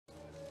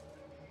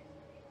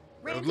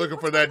I was looking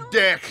for that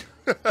deck.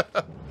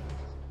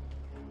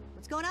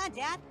 What's going on,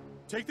 Dad?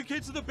 Take the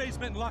kids to the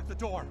basement and lock the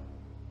door.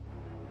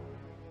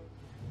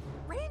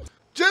 Randy.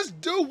 Just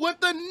do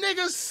what the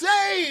niggas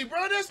say,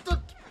 bro. That's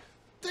the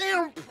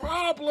damn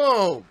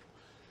problem.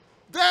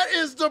 That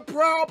is the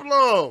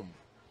problem.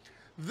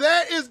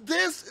 That is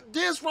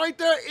this right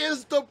there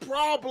is the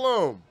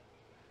problem.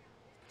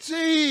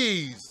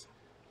 Jeez.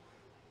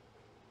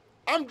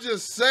 I'm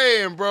just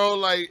saying, bro,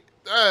 like,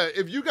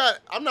 if you got,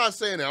 I'm not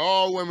saying that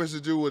all women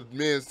should do what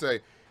men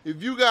say.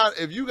 If you got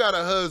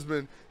a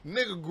husband,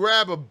 nigga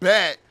grab a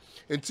bat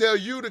and tell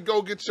you to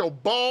go get your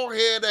bald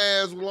head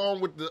ass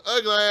along with the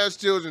ugly ass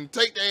children,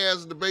 take their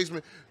ass to the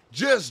basement,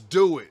 just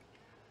do it.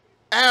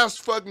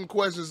 Ask fucking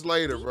questions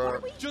later,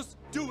 bro. Just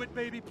do it,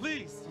 baby,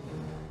 please.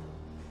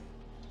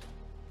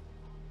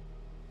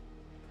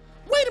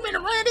 Wait a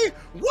minute, Randy.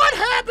 What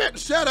happened?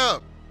 Shut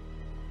up.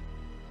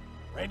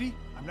 Randy,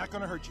 I'm not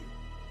gonna hurt you.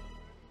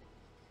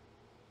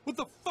 What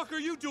the fuck are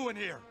you doing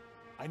here?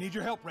 I need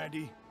your help,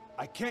 Randy.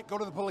 I can't go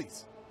to the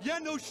police. Yeah,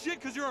 no shit,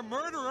 because you're a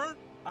murderer.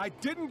 I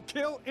didn't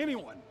kill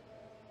anyone.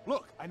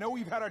 Look, I know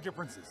we've had our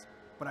differences,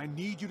 but I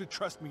need you to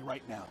trust me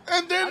right now.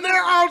 And then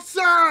they're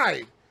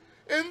outside.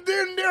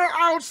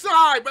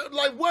 But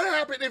like, what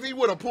happened if he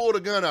would have pulled a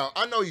gun out?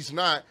 I know he's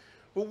not,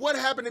 but what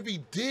happened if he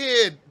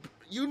did?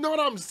 You know what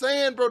I'm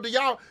saying, bro? Do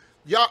y'all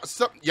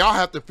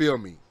have to feel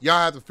me. Y'all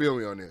have to feel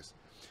me on this.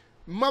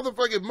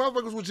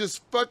 Motherfuckers will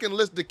just fucking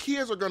listen. The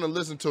kids are gonna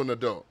listen to an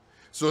adult.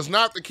 So it's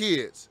not the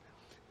kids.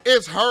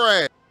 It's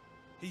her ass.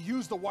 He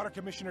used the water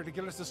commissioner to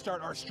get us to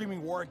start our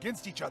streaming war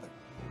against each other.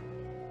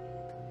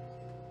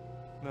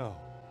 No.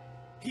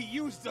 He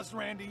used us,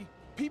 Randy.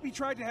 Pee-Pee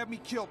tried to have me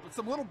killed, but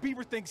some little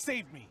beaver thing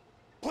saved me.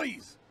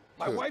 Please.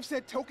 My wife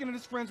said Token and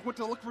his friends went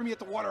to look for me at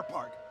the water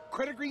park.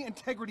 Credigree and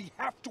integrity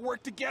have to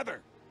work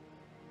together.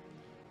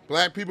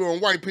 Black people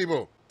and white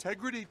people.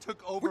 Integrity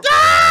took over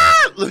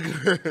Look at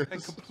her.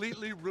 and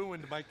completely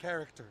ruined my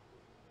character.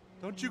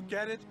 Don't you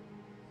get it?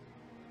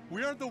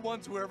 We aren't the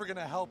ones who are ever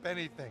gonna help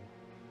anything.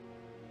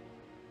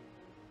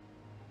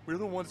 We're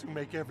the ones who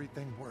make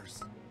everything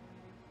worse.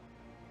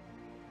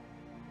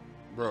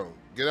 Bro,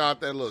 get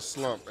out that little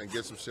slump and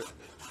get some shit.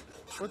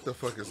 What the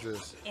fuck is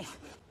this?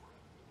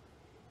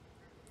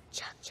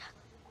 Chuck.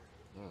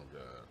 Oh,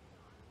 God.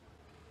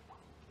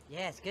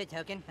 Yes, good,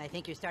 Token. I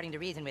think you're starting to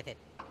reason with it.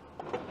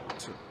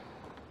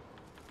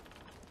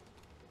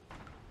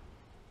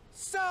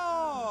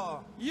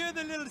 So, you're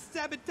the little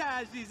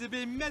sabotages who've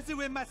been messing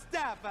with my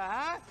stuff,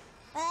 huh?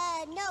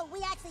 No,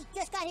 we actually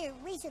just got here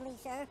recently,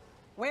 sir.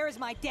 Where is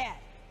my dad?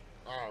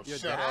 Oh, Your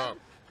shut dad? up.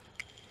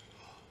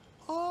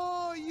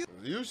 Oh,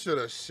 You should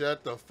have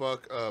shut the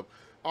fuck up.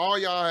 All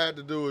y'all had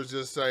to do was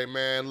just say,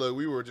 man, look,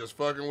 we were just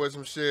fucking with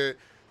some shit,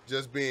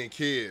 just being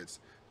kids.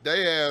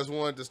 They ass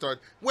wanted to start,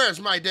 where's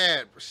my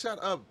dad?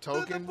 Shut up,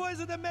 Token. the boys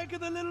are the making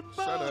the little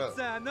Shut boats,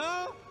 up. I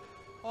know.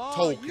 Oh,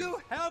 Token.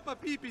 you help a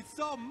peepee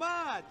so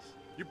much.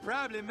 You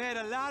probably made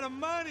a lot of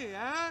money,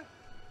 huh?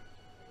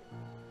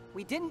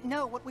 We didn't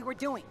know what we were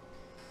doing.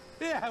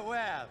 Yeah,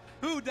 well,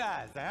 who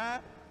does, huh?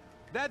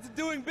 That's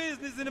doing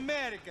business in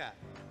America.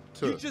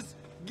 You just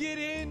get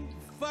in,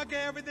 fuck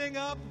everything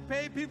up,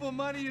 pay people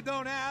money you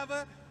don't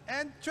have,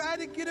 and try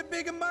to get a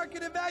bigger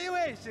market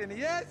evaluation,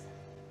 yes?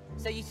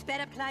 So you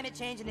sped up climate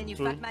change and then you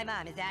fucked my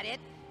mom, is that it?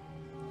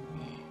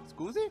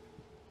 Scusi?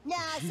 No,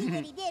 see,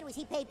 what he did was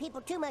he paid people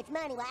too much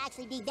money while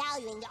actually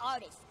devaluing the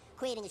artists,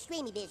 creating a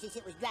streaming business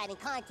that was driving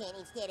content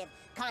instead of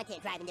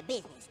content driving the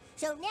business.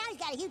 So now he's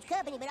got a huge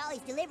company, but all he's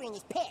delivering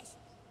is piss.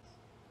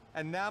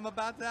 And now I'm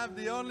about to have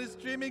the only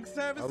streaming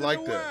service I like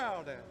in the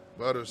that. world.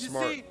 Butter You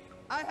smart. see,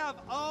 I have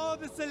all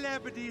the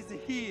celebrities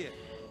here.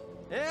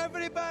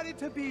 Everybody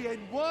to be in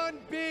one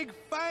big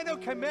final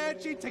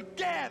commercial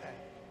together.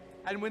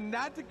 And when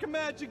that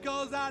commercial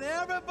goes out,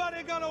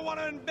 everybody gonna want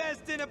to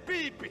invest in a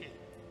peepee.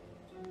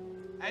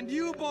 And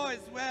you boys,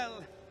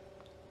 well,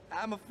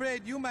 I'm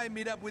afraid you might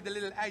meet up with a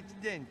little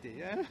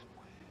accidente, huh?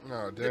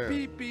 Oh, The damn.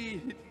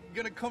 peepee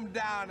gonna come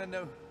down and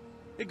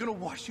it's gonna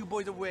wash you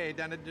boys away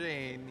down the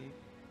drain.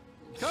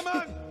 Come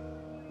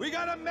on! We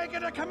gotta make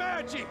it a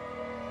commercial!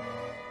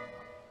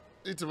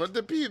 It's about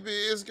the PB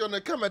is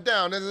gonna come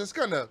down and it's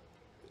gonna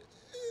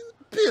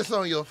piss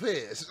on your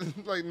face.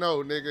 Like, no,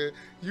 nigga,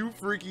 you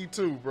freaky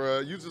too,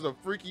 bruh. You just a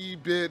freaky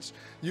bitch.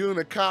 You and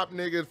a cop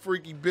nigga,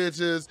 freaky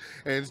bitches,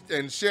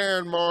 and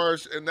Sharon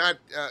Marsh, and not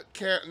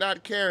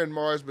Karen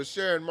Marsh, but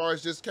Sharon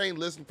Marsh just can't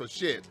listen for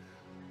shit.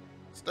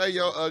 Stay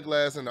your ugly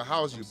ass in the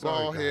house, you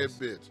bald head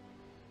bitch.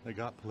 I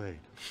got played.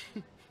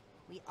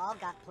 We all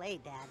got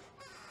played, Dad.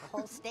 The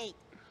whole state.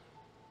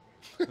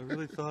 I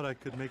really thought I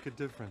could make a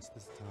difference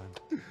this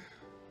time.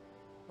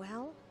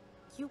 Well,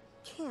 you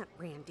can't,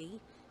 Randy.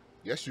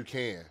 Yes, you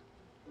can.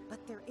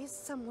 But there is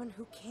someone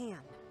who can.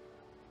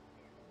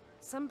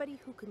 Somebody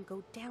who can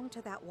go down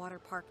to that water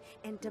park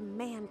and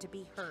demand to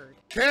be heard.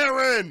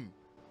 Karen!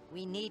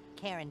 We need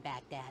Karen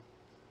back, Dad.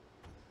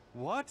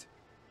 What?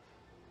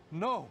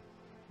 No.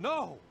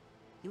 No!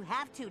 You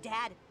have to,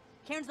 Dad.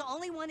 Karen's the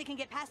only one that can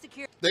get past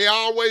security. They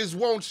always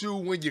want you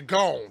when you're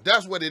gone.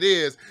 That's what it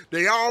is.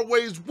 They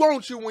always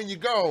want you when you're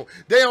gone.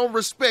 They don't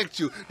respect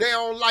you. They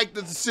don't like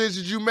the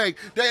decisions you make.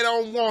 They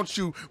don't want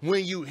you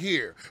when you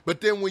here.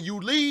 But then when you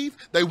leave,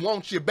 they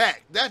want you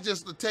back. That's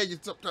just to tell you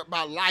something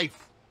about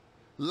life.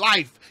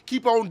 Life.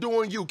 Keep on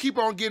doing you. Keep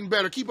on getting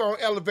better. Keep on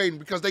elevating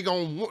because they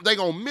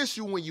gonna miss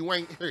you when you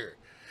ain't here.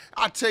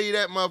 I tell you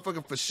that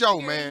motherfucker for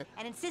sure, man.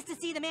 And insist to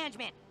see the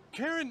management.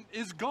 Karen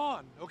is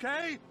gone,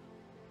 okay?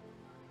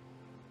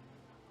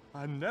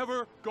 I'm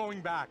never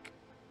going back.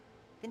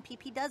 Then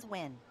PP does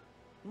win.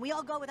 And we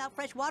all go without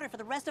fresh water for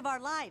the rest of our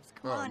lives.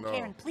 Come on, no.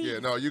 Karen, please. Yeah,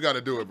 no, you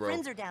gotta do it, bro. My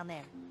friends are down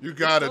there. You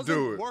gotta It doesn't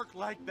do it. work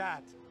like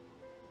that.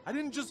 I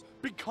didn't just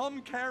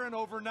become Karen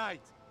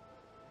overnight.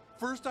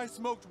 First I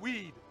smoked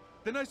weed.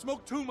 Then I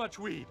smoked too much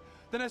weed.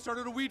 Then I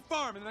started a weed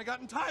farm, and then I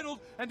got entitled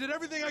and did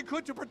everything I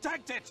could to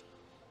protect it.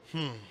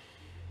 I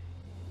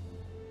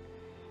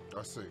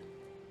see.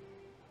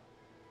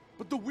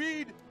 But the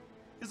weed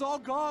is all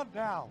gone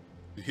now.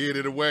 You hid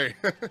it away.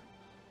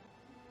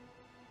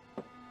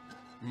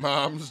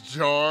 Mom's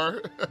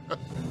jar.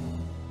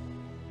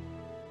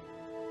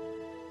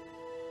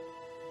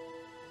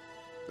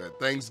 That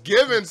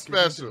Thanksgiving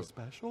special.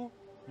 Special?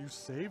 You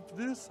saved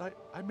this?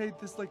 I made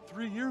this like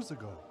 3 years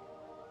ago.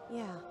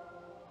 Yeah.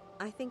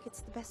 I think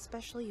it's the best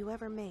special you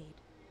ever made.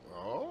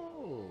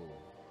 Oh,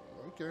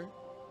 okay.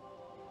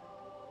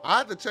 I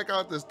had to check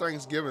out this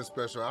Thanksgiving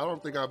special. I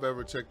don't think I've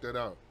ever checked that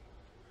out.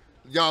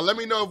 Y'all, let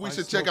me know if we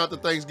should check out the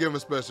Thanksgiving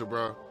special,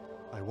 bro.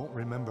 I won't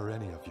remember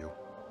any of you.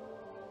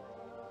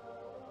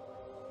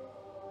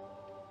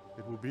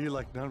 It will be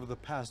like none of the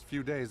past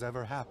few days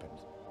ever happened.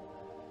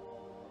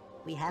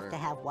 We have to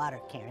have water,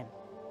 Karen.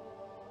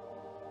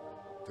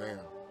 Damn.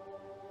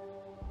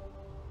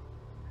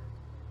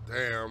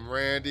 Damn,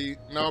 Randy.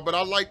 No, but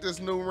I like this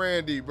new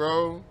Randy,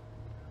 bro.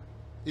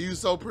 He's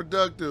so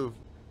productive.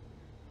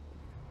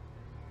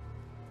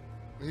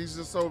 He's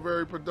just so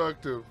very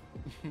productive.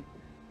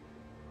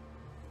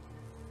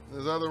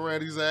 This other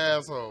Randy's an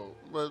asshole,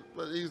 but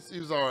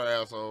he's our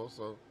asshole.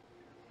 So,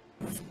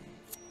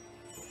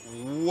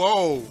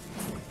 whoa,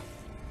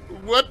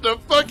 what the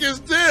fuck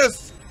is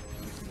this?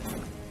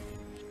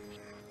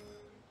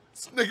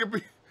 This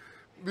nigga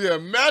be a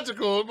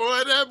magical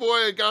boy. That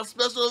boy got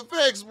special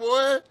effects,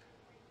 boy.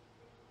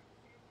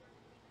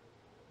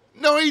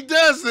 No, he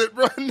doesn't,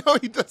 bro. No,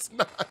 he does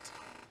not.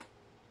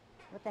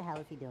 What the hell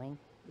is he doing?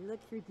 He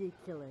looks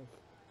ridiculous.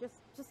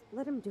 Just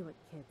let him do it,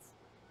 kids.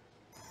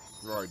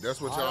 Right,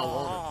 that's what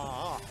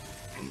y'all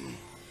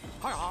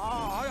wanted.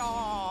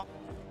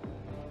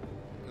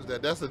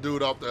 That's the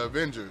dude off the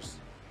Avengers.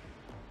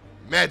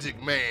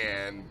 Magic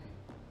Man.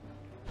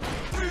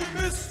 We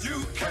missed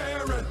you,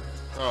 Karen.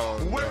 Oh,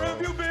 Where no.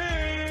 have you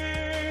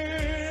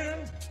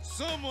been?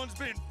 Someone's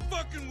been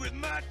fucking with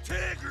my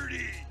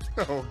integrity.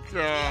 Oh,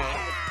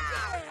 God.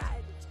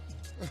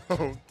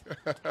 Oh,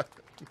 God.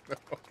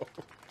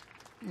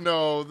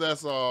 No,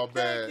 that's all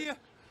bad. Thank you.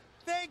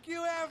 Thank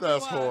you, everyone,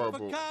 That's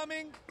horrible. for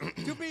coming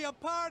to be a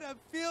part of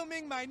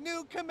filming my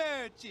new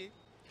commercial.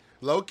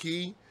 Low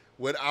key,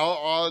 without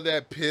all of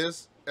that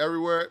piss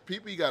everywhere,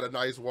 PP got a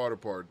nice water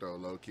park, though,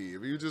 low key.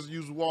 If you just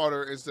use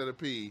water instead of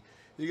pee,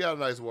 you got a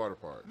nice water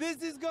park.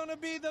 This is gonna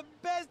be the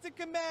best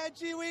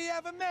commercial we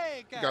ever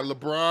make. You got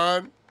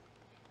LeBron.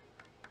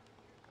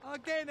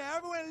 Okay, now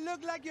everyone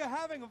look like you're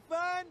having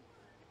fun.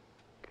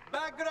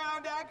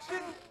 Background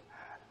action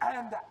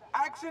and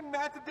action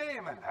Matt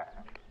Damon.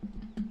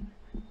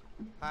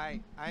 Hi,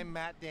 I'm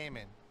Matt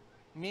Damon.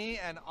 Me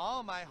and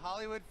all my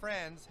Hollywood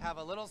friends have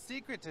a little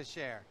secret to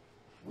share.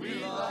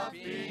 We love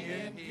being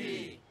in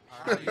pee.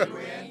 Are you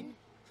in?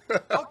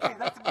 Okay,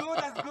 that's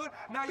good.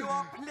 Now you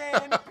all play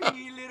in the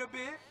pee a little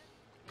bit.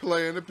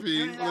 Playing the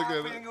pee. You're Look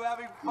at laughing, it. you're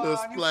having fun.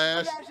 Little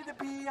splash. You splash the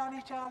pee on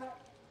each other.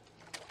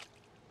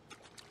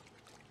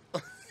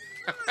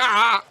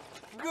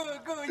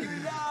 Good, you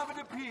love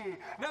the pee.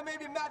 Now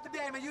maybe Matt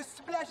Damon, you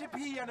splash a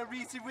pee on a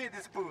Reese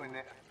Witherspoon.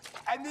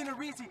 And then a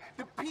Reese,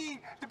 the pee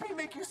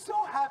make you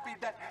so happy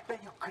that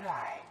you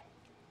cry.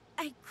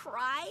 I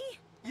cry?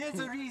 Yes,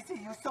 Reese,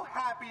 you're so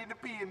happy in the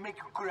pee and make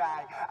you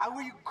cry. And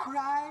when you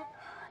cry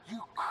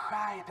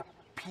the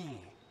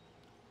pee.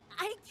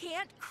 I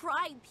can't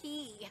cry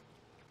pee.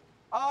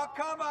 Oh,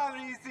 come on,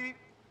 Reese.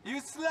 You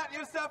slut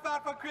yourself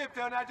out for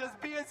crypto, now just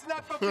be a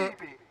slut for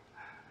pee-pee.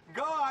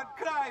 Go on,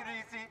 cry,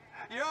 Reese.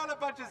 You're all a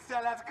bunch of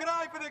sellouts.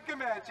 Cry for the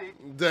commercial.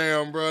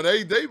 Damn, bro,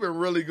 they been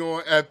really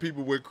going at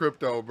people with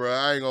crypto, bro.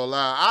 I ain't gonna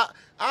lie.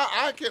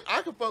 I can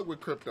fuck with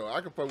crypto.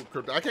 I can fuck with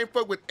crypto. I can't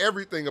fuck with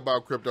everything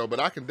about crypto,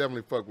 but I can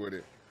definitely fuck with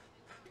it.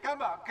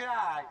 Come on,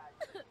 cry.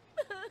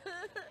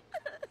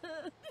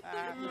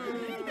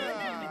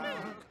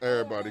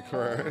 Everybody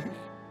crying.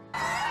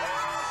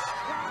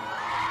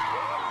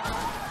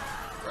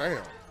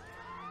 Damn.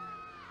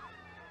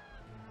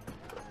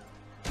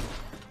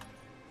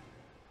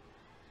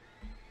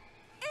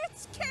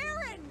 It's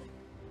Karen!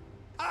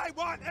 I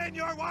want in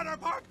your water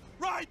park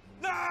right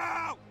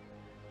now!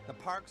 The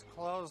park's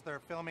closed. They're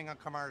filming a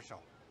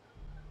commercial.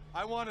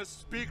 I want to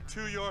speak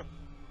to your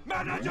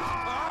Manager!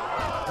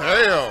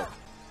 Damn.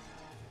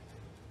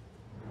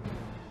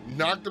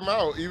 Knocked him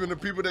out. Even the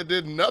people that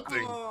did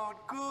nothing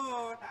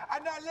Good.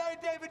 And now, Larry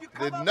David, you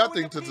come did up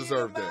nothing with to the pee in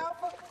deserve your that.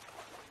 mouth,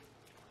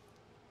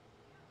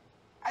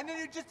 and then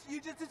you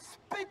just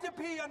spit the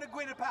pee on the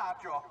Gwyneth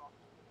Paltrow.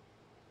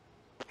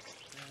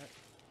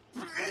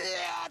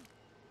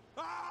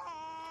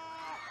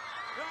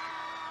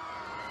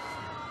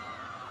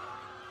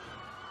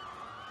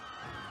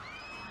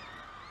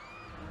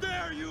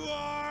 There you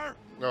are!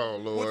 Oh,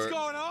 Lord. What's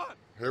going on?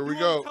 Here we You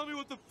go. wanna tell me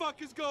what the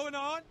fuck is going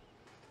on?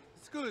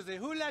 Excuse me,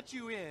 who let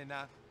you in?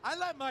 I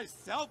let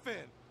myself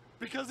in.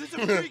 Because it's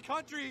a free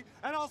country,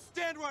 and I'll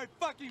stand where I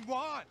fucking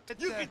want.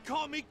 You can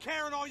call me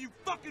Karen all you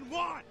fucking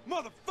want,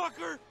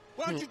 motherfucker!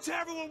 Why don't you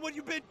tell everyone what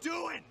you've been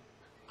doing?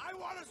 I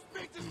want to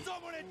speak to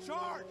someone in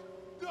charge!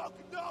 No,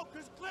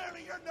 because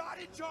clearly you're not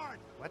in charge!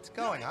 What's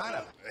going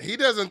on? He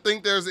doesn't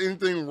think there's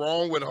anything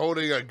wrong with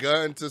holding a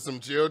gun to some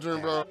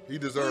children, bro. He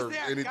deserves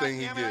anything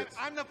he gets.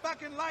 I'm the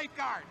fucking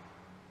lifeguard!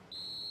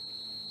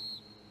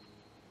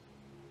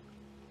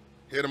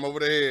 Hit him over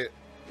the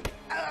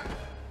head.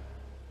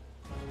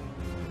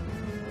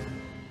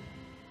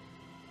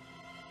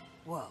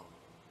 Whoa.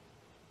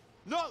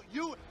 No,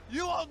 you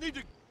all need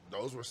to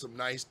Those were some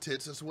nice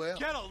tits as well.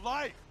 get a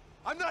life!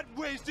 I'm not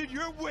wasted,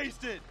 you're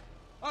wasted!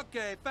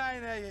 Okay,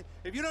 fine,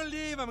 if you don't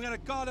leave, I'm gonna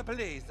call the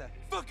police.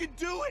 Fucking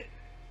do it!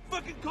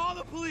 Fucking call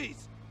the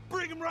police!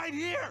 Bring them right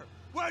here!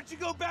 Why don't you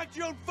go back to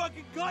your own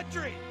fucking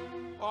country?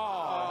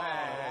 Oh,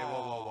 hey,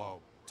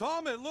 whoa.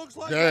 Tom, it looks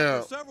like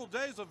Damn. after several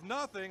days of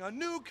nothing, a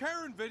new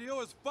Karen video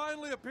has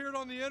finally appeared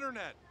on the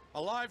internet. A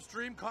live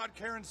stream caught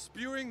Karen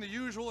spewing the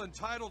usual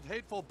entitled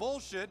hateful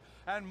bullshit,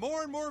 and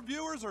more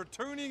viewers are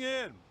tuning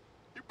in.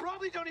 You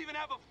probably don't even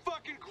have a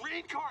fucking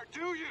green card,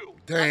 do you?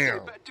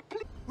 Damn.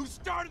 Who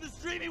started the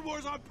streaming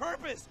wars on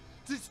purpose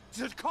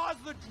to cause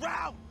the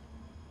drought?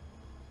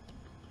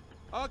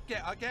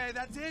 Okay,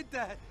 that's it.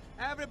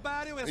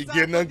 Everybody was He's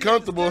getting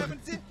uncomfortable.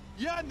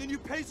 Yeah, and then you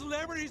pay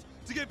celebrities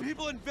to get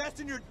people to invest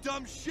in your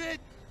dumb shit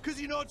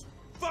because you know it's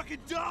fucking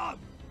dumb.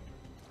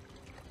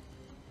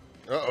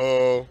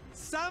 Uh-oh.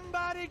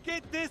 Somebody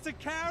get this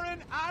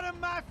Karen out of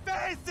my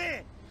face!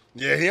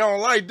 Yeah, he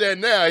don't like that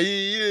now.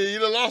 He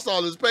done lost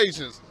all his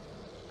patience.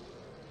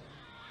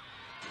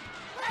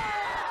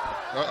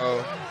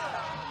 Uh-oh.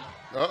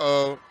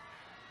 Uh-oh.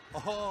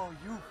 Oh,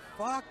 you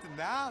fucked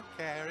now,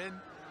 Karen.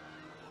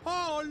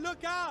 Oh,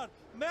 look out!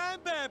 Man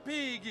bear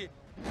piggy!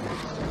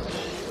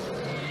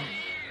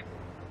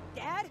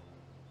 Dad?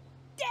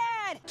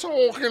 Dad!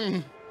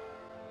 Talking.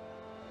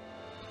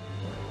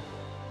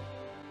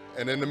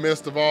 And in the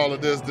midst of all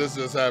of this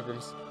just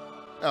happens.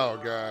 Oh,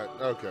 God.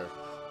 Okay.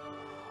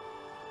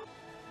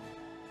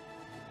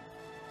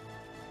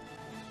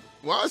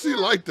 Why is he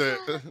like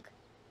that?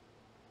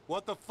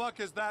 What the fuck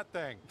is that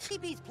thing?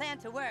 PB's plan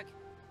to work.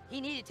 He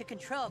needed to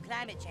control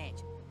climate change.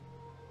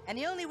 And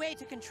the only way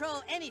to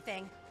control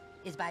anything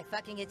is by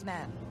fucking its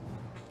mom.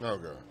 Oh,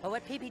 God. But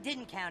what PB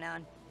didn't count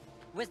on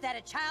was that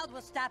a child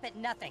will stop at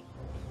nothing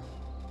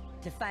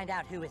to find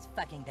out who is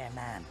fucking their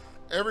mom.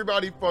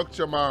 Everybody fucked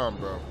your mom,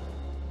 bro.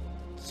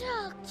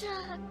 Chuck.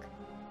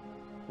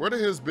 Where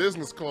did his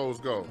business clothes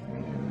go?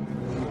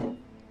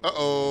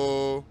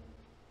 Uh-oh.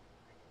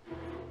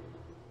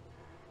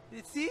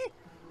 You see?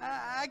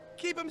 I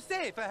keep him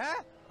safe,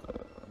 huh?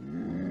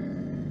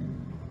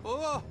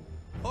 Oh,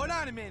 hold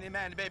on a minute,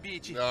 man, baby.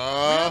 We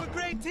have a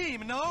great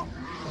team, no?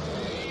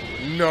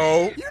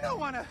 No. You don't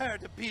want to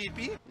hurt the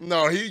pee-pee.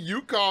 No,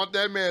 you called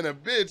that man a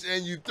bitch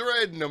and you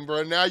threatened him,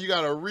 bro. Now you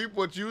gotta reap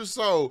what you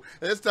sow.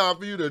 It's time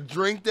for you to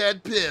drink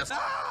that piss.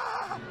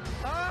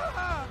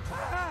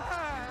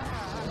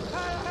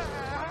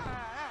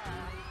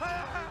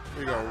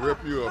 He gonna rip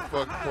you a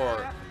fuck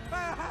apart.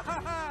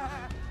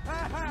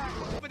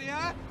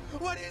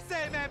 What do you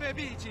say, man,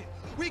 baby?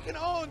 We can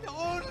own the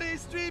only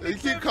streaming You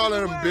keep service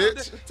calling in the him world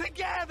bitch?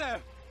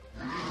 together.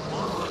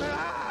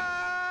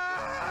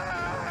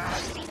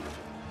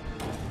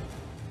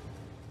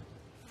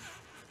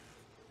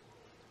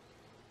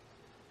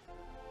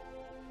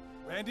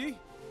 Randy,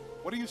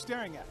 what are you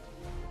staring at?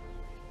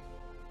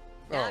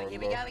 Now, here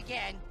we Lord. go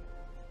again.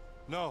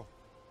 No,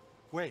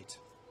 wait.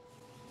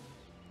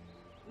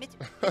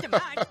 Mr.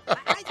 Mark,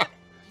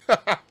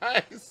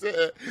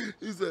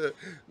 he said,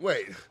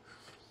 wait.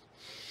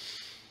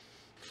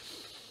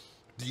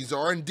 These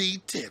are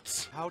indeed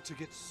tits. How to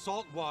get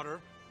salt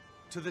water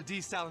to the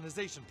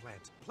desalinization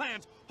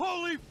plant.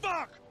 Holy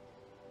fuck!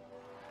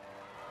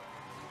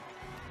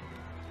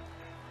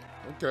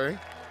 Okay.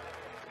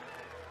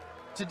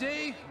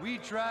 Today, we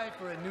try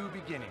for a new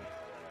beginning.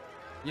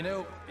 You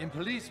know, in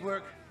police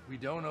work, we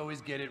don't always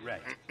get it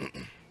right.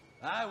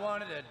 I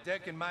wanted a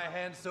deck in my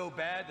hand so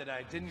bad that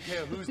I didn't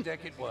care whose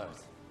deck it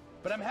was.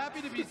 But I'm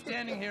happy to be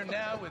standing here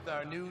now with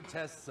our new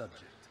test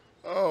subject.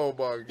 Oh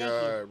my Thank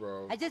God, you.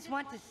 bro. I just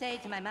want to say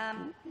to my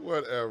mom,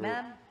 Whatever.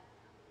 Mom,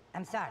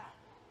 I'm sorry.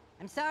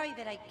 I'm sorry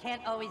that I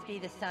can't always be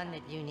the son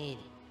that you need.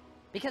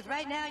 Because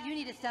right now, you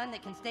need a son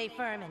that can stay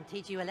firm and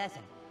teach you a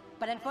lesson.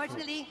 But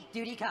unfortunately,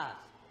 duty calls.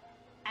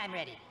 I'm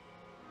ready.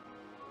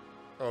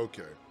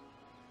 Okay.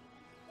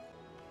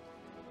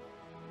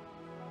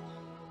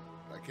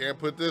 I can't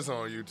put this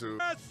on YouTube.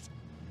 Yes!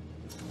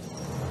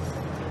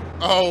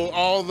 Oh,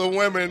 all the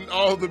women,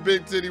 all the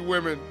big titty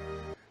women.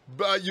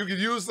 But you could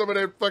use some of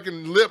their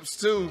fucking lips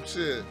too,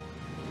 shit.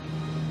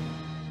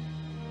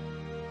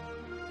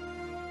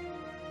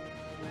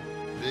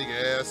 Big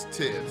ass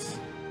tits.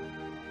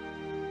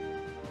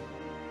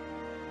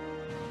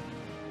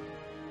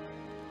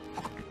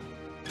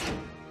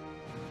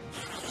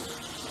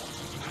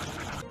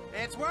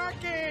 It's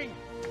working!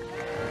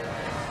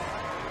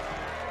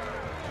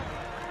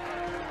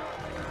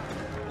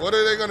 What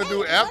are they gonna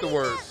do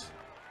afterwards?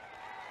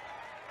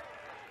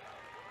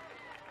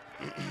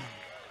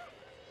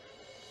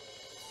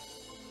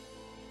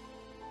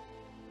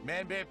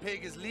 Man Bear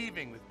Pig is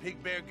leaving with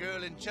Pig Bear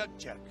Girl and Chuck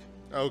Chuck.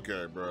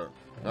 Okay, bro.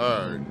 All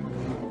right.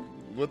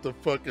 What the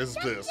fuck is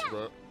this,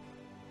 bro?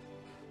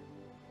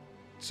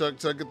 Chuck,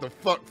 get the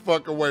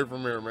fuck away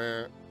from here,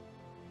 man.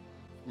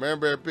 Man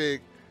Bear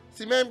Pig.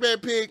 See, Man Bear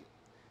Pig,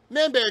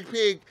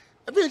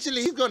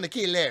 eventually he's gonna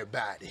kill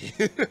everybody.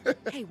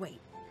 Hey, wait.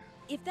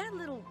 If that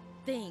little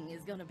thing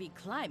is gonna be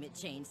climate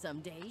change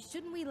someday,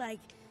 shouldn't we, like,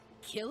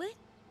 kill it?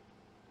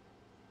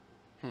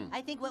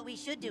 I think what we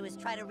should do is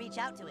try to reach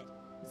out to it,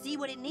 see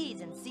what it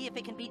needs, and see if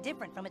it can be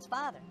different from its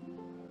father.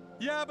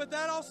 Yeah, but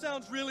that all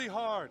sounds really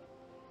hard.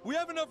 We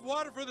have enough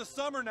water for the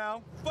summer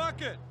now.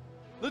 Fuck it.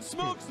 Let's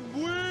smoke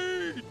some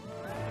weed.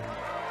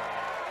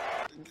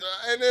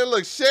 And then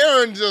look,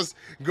 Sharon just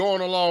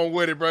going along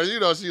with it, bro. You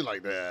know, she's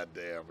like, ah,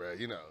 damn, bro.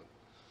 You know,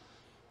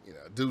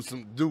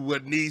 do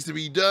what needs to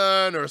be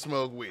done or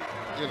smoke weed.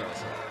 You know.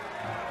 So.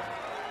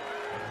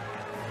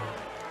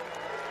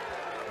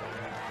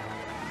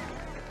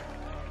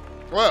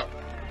 Well,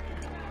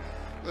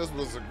 this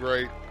was a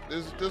great.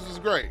 This was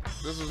great.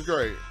 This was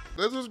great.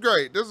 This was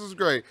great. This was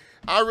great.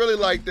 I really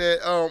like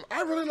that.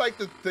 I really like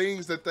the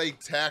things that they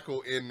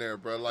tackle in there,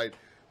 bro. Like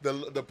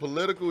the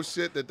political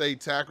shit that they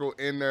tackle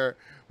in there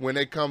when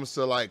it comes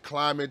to like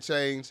climate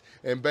change,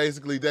 and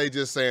basically they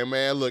just saying,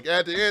 man, look,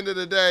 at the end of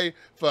the day,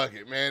 fuck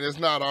it, man, it's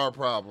not our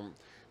problem.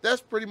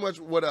 That's pretty much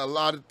what a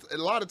lot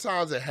of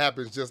times it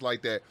happens just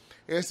like that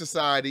in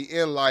society,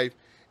 in life,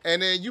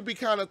 and then you be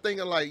kind of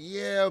thinking like,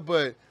 yeah,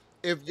 but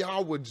if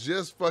y'all would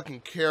just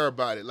fucking care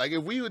about it, like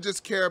if we would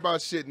just care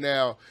about shit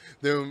now,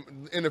 then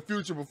in the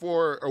future,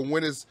 before or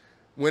when it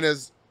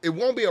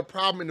won't be a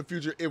problem in the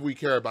future if we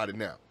care about it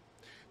now.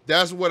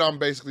 That's what I'm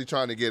basically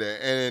trying to get at.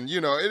 And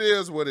you know, it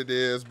is what it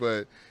is,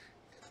 but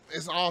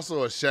it's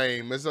also a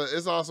shame.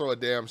 It's also a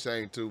damn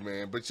shame too,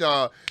 man. But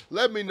y'all,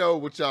 let me know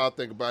what y'all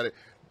think about it.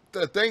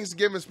 The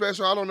Thanksgiving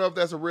special, I don't know if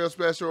that's a real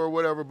special or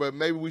whatever, but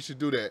maybe we should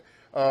do that.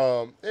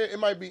 It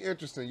might be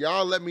interesting.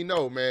 Y'all let me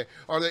know, man.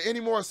 Are there any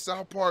more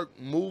South Park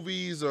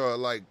movies or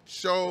like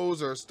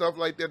shows or stuff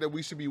like that that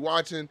we should be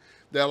watching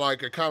that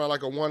like a kind of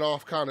like a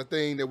one-off kind of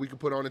thing that we could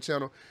put on the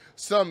channel?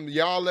 Something,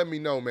 y'all let me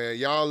know, man.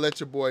 Y'all let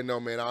your boy know,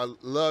 man. I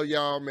love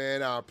y'all,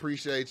 man. I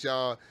appreciate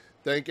y'all.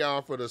 Thank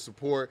y'all for the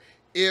support.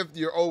 If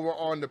you're over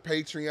on the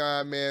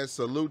Patreon, man,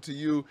 salute to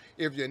you.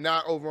 If you're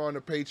not over on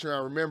the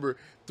Patreon, remember,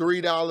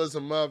 $3 a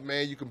month,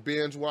 man. You can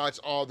binge watch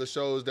all the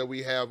shows that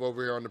we have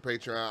over here on the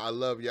Patreon. I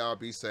love y'all.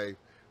 Be safe.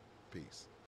 Peace.